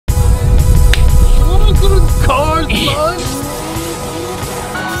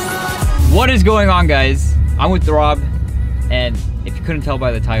What is going on, guys? I'm with Rob, and if you couldn't tell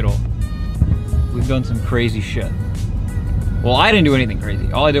by the title, we've done some crazy shit. Well, I didn't do anything crazy.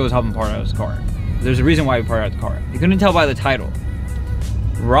 All I did was help him part out his car. There's a reason why we parted out the car. You couldn't tell by the title.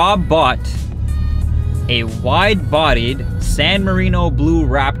 Rob bought a wide-bodied San Marino blue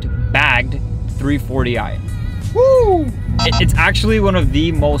wrapped bagged 340i. Woo! It's actually one of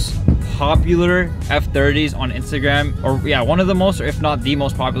the most popular F30s on Instagram, or yeah, one of the most, or if not the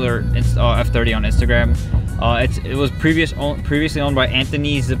most popular F30 on Instagram. It was previously owned by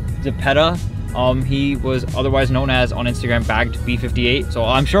Anthony Zepeda. He was otherwise known as on Instagram Bagged B58. So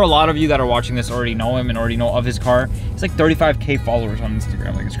I'm sure a lot of you that are watching this already know him and already know of his car. He's like 35K followers on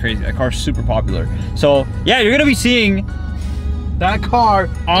Instagram. Like, it's crazy. That car's super popular. So yeah, you're gonna be seeing that car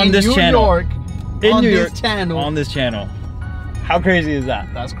on in this New channel. York, in on New this York, channel. on this channel. How crazy is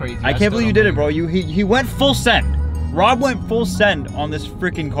that? That's crazy. I can't believe you did it, bro. He went full send. Rob went full send on this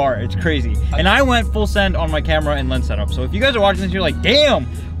freaking car. It's crazy. And I went full send on my camera and lens setup. So if you guys are watching this, you're like, damn,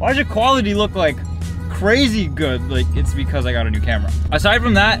 why does your quality look like crazy good? Like, it's because I got a new camera. Aside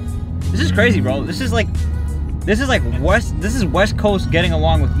from that, this is crazy, bro. This is West Coast getting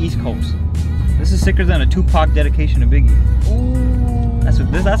along with East Coast. This is sicker than a Tupac dedication to Biggie. Ooh. That's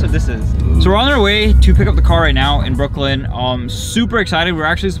what this is. So we're on our way to pick up the car right now in Brooklyn. Super excited. We're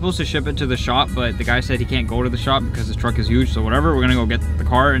actually supposed to ship it to the shop, but the guy said he can't go to the shop because his truck is huge. So whatever, we're gonna go get the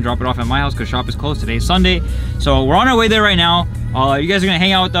car and drop it off at my house because shop is closed. Today is Sunday. So we're on our way there right now. You guys are gonna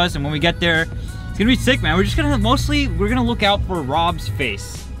hang out with us, and when we get there, it's gonna be sick, man. We're just gonna we're gonna look out for Rob's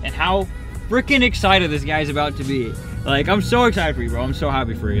face and how freaking excited this guy's about to be. Like, I'm so excited for you, bro. I'm so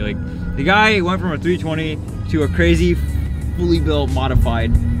happy for you. Like, the guy went from a 320 to a crazy, fully built,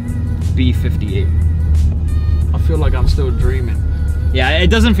 modified B58. I feel like I'm still dreaming. Yeah, it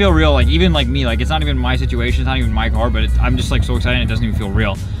doesn't feel real. Like, even like me, like, it's not even my situation, it's not even my car, but I'm just like so excited it doesn't even feel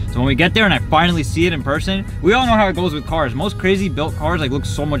real. So when we get there and I finally see it in person, we all know how it goes with cars. Most crazy built cars like look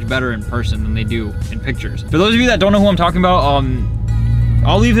so much better in person than they do in pictures. For those of you that don't know who I'm talking about,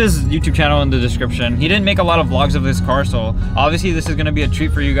 I'll leave his YouTube channel in the description. He didn't make a lot of vlogs of this car, so obviously this is gonna be a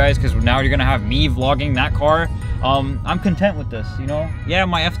treat for you guys because now you're gonna have me vlogging that car. I'm content with this, you know? Yeah,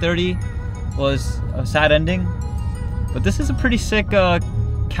 my F30 was a sad ending, but this is a pretty sick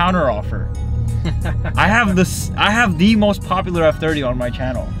counter offer. I have the most popular F30 on my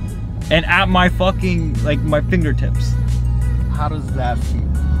channel and at my fucking, like, my fingertips. How does that feel?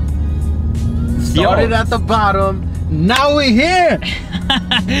 Started at the bottom, now we're here.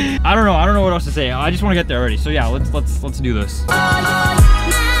 I don't know what else to say. I just want to get there already. So yeah, let's do this.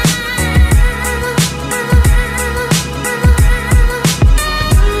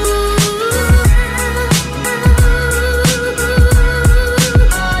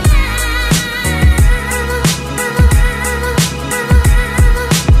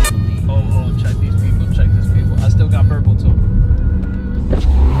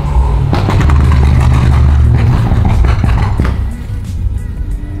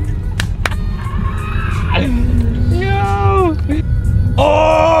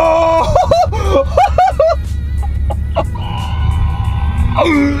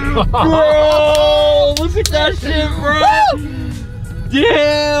 Bro, look at that shit, bro.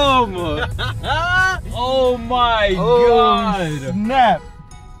 Damn. Oh my god. Snap.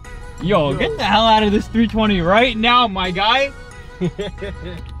 Yo, get the hell out of this 320 right now, my guy.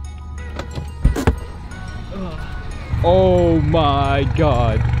 Oh my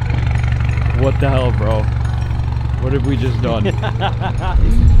god. What the hell, bro? What have we just done?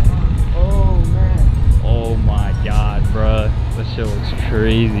 Oh man. Oh my god, bruh. That shit looks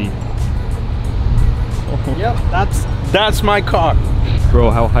crazy. Yep, that's my car.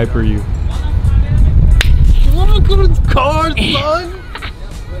 Bro, how hype are you? Look at this car, son.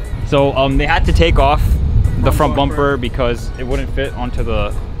 So they had to take off the front bumper because it wouldn't fit onto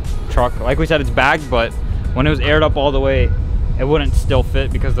the truck. Like we said, it's bagged, but when it was aired up all the way, it wouldn't still fit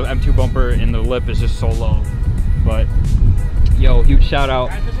because the M2 bumper in the lip is just so low. But yo, huge shout out,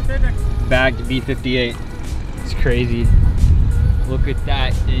 Bagged B58. It's crazy. Look at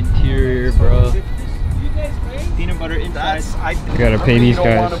that interior, bro. Peanut butter inside. Gotta pay these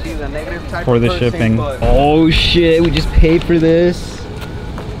guys for the shipping. Oh shit, we just paid for this.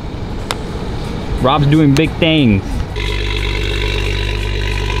 Rob's doing big things.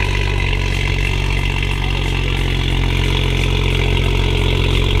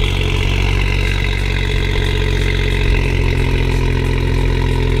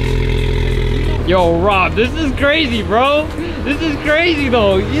 Yo, Rob, this is crazy, bro. This is crazy,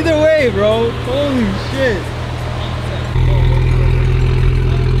 though. Either way, bro. Holy shit.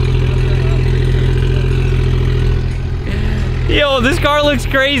 Yo, this car looks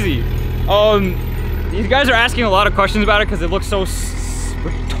crazy. These guys are asking a lot of questions about it because it looks so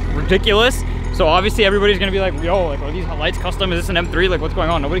ridiculous. So obviously everybody's gonna be like, yo, like, are these lights custom? Is this an M3? Like, what's going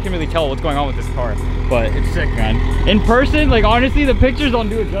on? Nobody can really tell what's going on with this car, but it's sick, man. In person, like, honestly, the pictures don't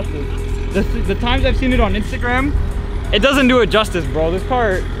do it justice. The times I've seen it on Instagram, it doesn't do it justice, bro. This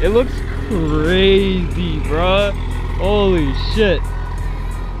car, it looks crazy, bro. Holy shit.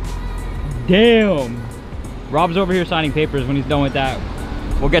 Damn. Rob's over here signing papers. When he's done with that,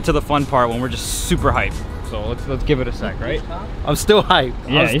 we'll get to the fun part when we're just super hyped. So let's give it a sec, right? I'm still hyped.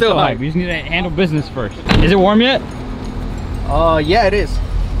 Yeah, I'm still hyped. We just need to handle business first. Is it warm yet? Yeah, it is.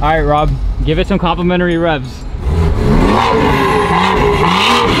 All right, Rob, give it some complimentary revs.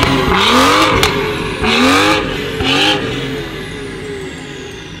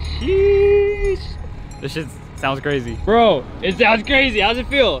 Sheesh. This shit sounds crazy. Bro, it sounds crazy. How's it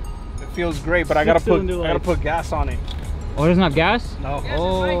feel? It feels great, but I gotta put gas on it. Oh, it doesn't have gas? No.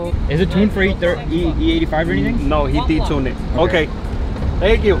 Oh. Is it tuned for E85 or anything? No, he detuned it. Okay.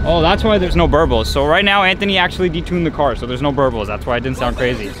 Thank you. Oh, that's why there's no burbles. So right now, Anthony actually detuned the car, so there's no burbles. That's why it didn't sound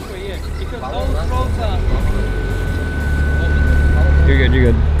crazy. You're good,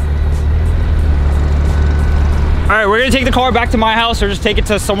 you're good. All right, we're gonna take the car back to my house or just take it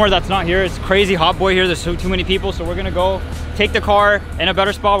to somewhere that's not here. It's crazy hot boy here. There's too many people, so we're gonna go take the car in a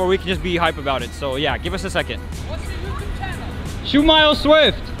better spot where we can just be hype about it. So yeah, give us a second. What's your YouTube channel? Shoe Mile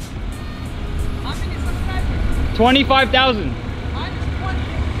Swift. How many subscribers? 25,000. Minus 20.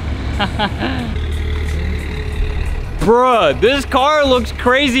 Bruh, this car looks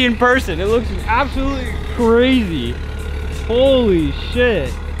crazy in person. It looks absolutely crazy. Holy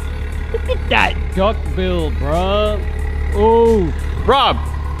shit. Look at that duck bill, bruh. Oh. Rob,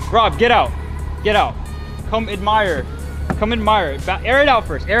 get out. Get out. Come admire. Come admire. Air it out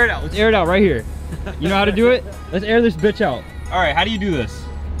first. Air it out. Let's air it out right here. You know how to do it? Let's air this bitch out. All right, how do you do this?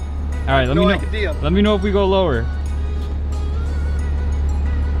 All right, let me know. Let me know if we go lower.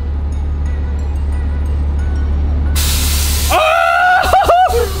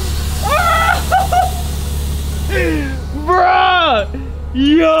 Bruh!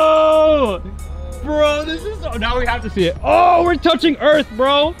 Yo! Bro, this is so... Now we have to see it. Oh, we're touching earth,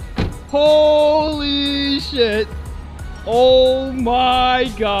 bro. Holy shit. Oh my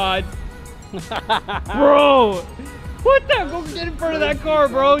god. Bro. What the? Go get in front of that car,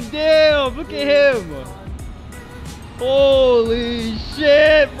 bro. Damn, look at him. Holy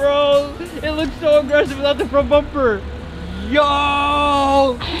shit, bro. It looks so aggressive without the front bumper.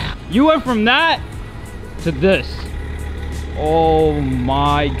 Yo! You went from that to this. Oh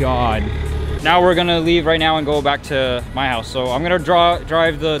my god. Now we're gonna leave right now and go back to my house. So I'm gonna drive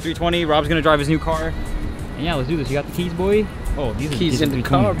the 320. Rob's gonna drive his new car. And yeah, let's do this. You got the keys, boy? Oh, these are keys in the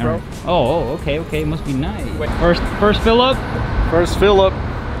car, bro. Right. Oh, okay. It must be nice. Wait, first fill up? First fill up.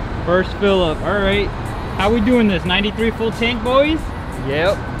 First fill up. All right. How we doing this? 93 full tank, boys?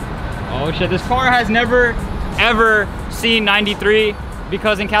 Yep. Oh shit, this car has never, ever seen 93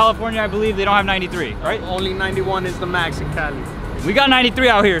 because in California, I believe they don't have 93, right? Only 91 is the max in Cali. We got 93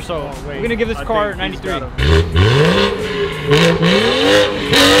 out here, so we're gonna give this car 93.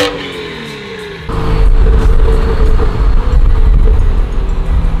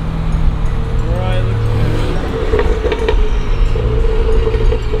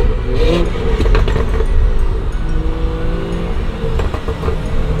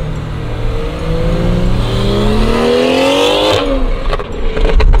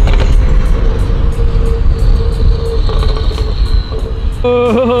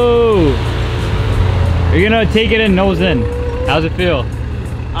 Oh, you're gonna take it in nose in. How's it feel?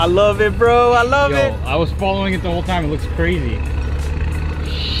 I love it, bro. I love it. I was following it the whole time. It looks crazy.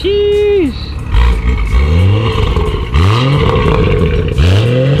 Sheesh.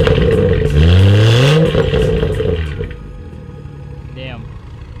 Damn.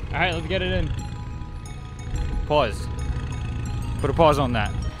 All right, let's get it in. Pause. Put a pause on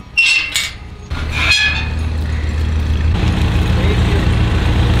that.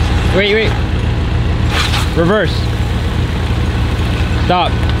 Wait. Reverse.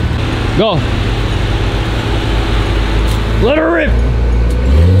 Stop. Go. Let her rip.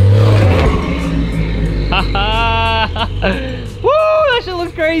 Woo, that shit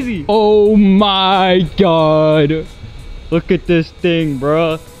looks crazy. Oh my god. Look at this thing,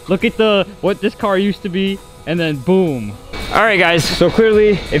 bro. Look at what this car used to be, and then boom. All right, guys. So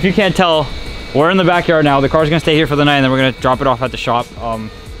clearly, if you can't tell, we're in the backyard now. The car's gonna stay here for the night, and then we're gonna drop it off at the shop.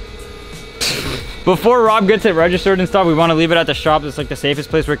 before Rob gets it registered and stuff, we want to leave it at the shop. It's like the safest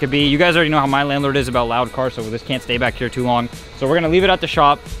place where it could be. You guys already know how my landlord is about loud cars, so this can't stay back here too long. So we're gonna leave it at the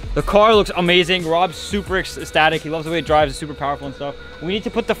shop. The car looks amazing. Rob's super ecstatic. He loves the way it drives. It's super powerful and stuff. We need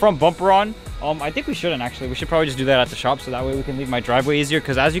to put the front bumper on. I think we shouldn't actually. We should probably just do that at the shop so that way we can leave my driveway easier.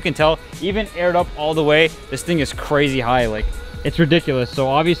 Because as you can tell, even aired up all the way, this thing is crazy high. Like, it's ridiculous. So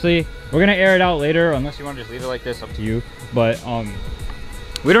obviously, we're gonna air it out later, unless you want to just leave it like this. Up to you. But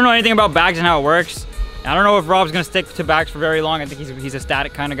we don't know anything about bags and how it works. I don't know if Rob's gonna stick to bags for very long. I think he's a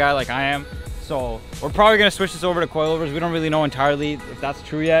static kind of guy like I am. So we're probably gonna switch this over to coilovers. We don't really know entirely if that's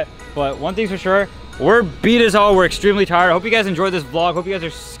true yet. But one thing's for sure, we're beat as hell. We're extremely tired. I hope you guys enjoyed this vlog. Hope you guys are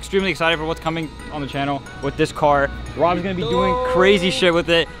extremely excited for what's coming on the channel with this car. Rob's gonna be doing crazy shit with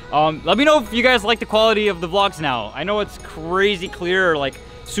it. Let me know if you guys like the quality of the vlogs now. I know it's crazy clear, like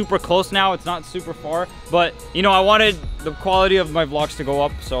super close now. It's not super far, but you know, I wanted the quality of my vlogs to go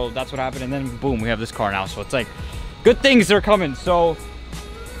up, so that's what happened. And then boom, we have this car now. So it's like good things are coming. So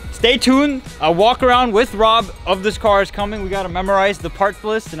stay tuned. A walk around with Rob of this car is coming. We got to memorize the parts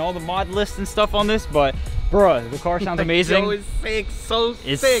list and all the mod lists and stuff on this, but bruh, the car sounds amazing. Yo, it's sick, so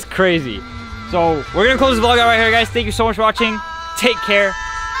it's sick. Crazy. So we're gonna close the vlog out right here, guys. Thank you so much for watching. Take care.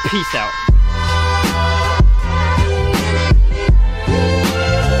 Peace out.